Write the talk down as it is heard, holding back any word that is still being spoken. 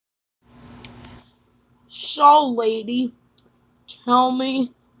So, lady, tell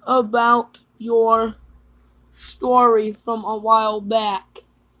me about your story from a while back.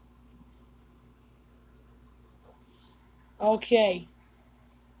 Okay.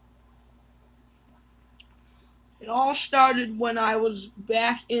 It all started when I was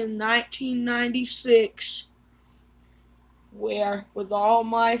back in 1996, where with all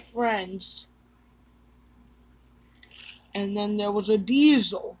my friends, and then there was a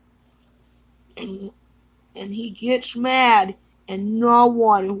Diesel, and he gets mad, and no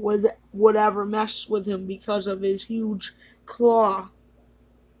one would ever mess with him because of his huge claw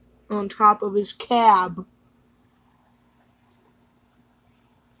on top of his cab.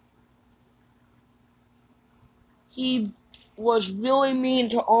 He was really mean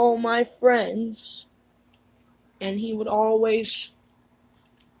to all my friends, and he would always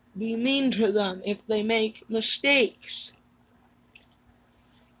be mean to them if they make mistakes.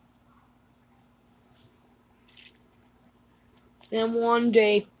 Then one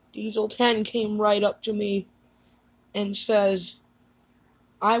day, Diesel 10 came right up to me and says,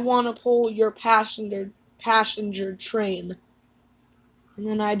 "I want to pull your passenger train." And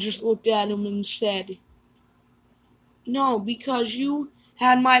then I just looked at him and said, "No, because you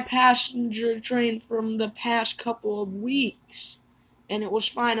had my passenger train from the past couple of weeks, and it was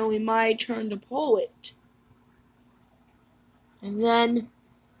finally my turn to pull it." And then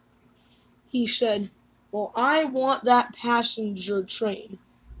he said, "Well, I want that passenger train."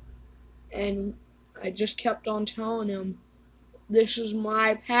 And I just kept on telling him, "This is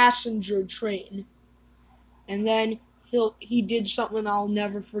my passenger train." And then he did something I'll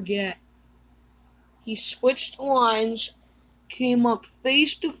never forget. He switched lines, came up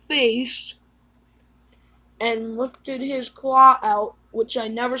face to face, and lifted his claw out, which I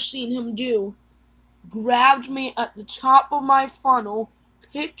never seen him do, grabbed me at the top of my funnel,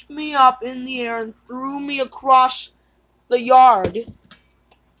 picked me up in the air, and threw me across the yard.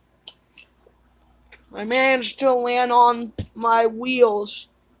 I managed to land on my wheels,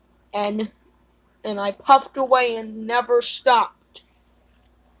 and I puffed away and never stopped.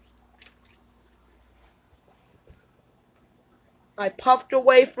 I puffed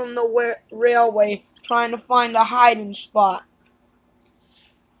away from the railway, trying to find a hiding spot.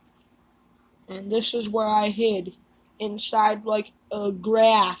 And this is where I hid, inside like a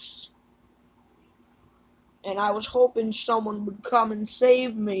grass. And I was hoping someone would come and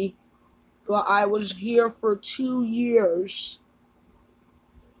save me, but I was here for 2 years.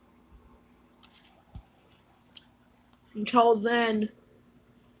 Until then,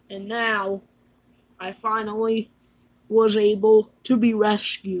 and now, I finally was able to be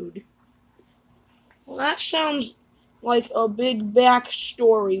rescued. Well, that sounds like a big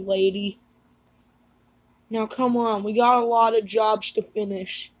backstory, lady. Now come on, we got a lot of jobs to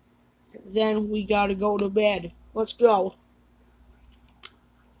finish. Then we gotta go to bed. Let's go.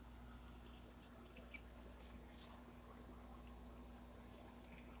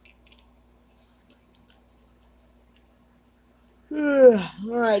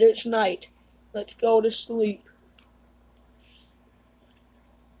 Alright, it's night. Let's go to sleep.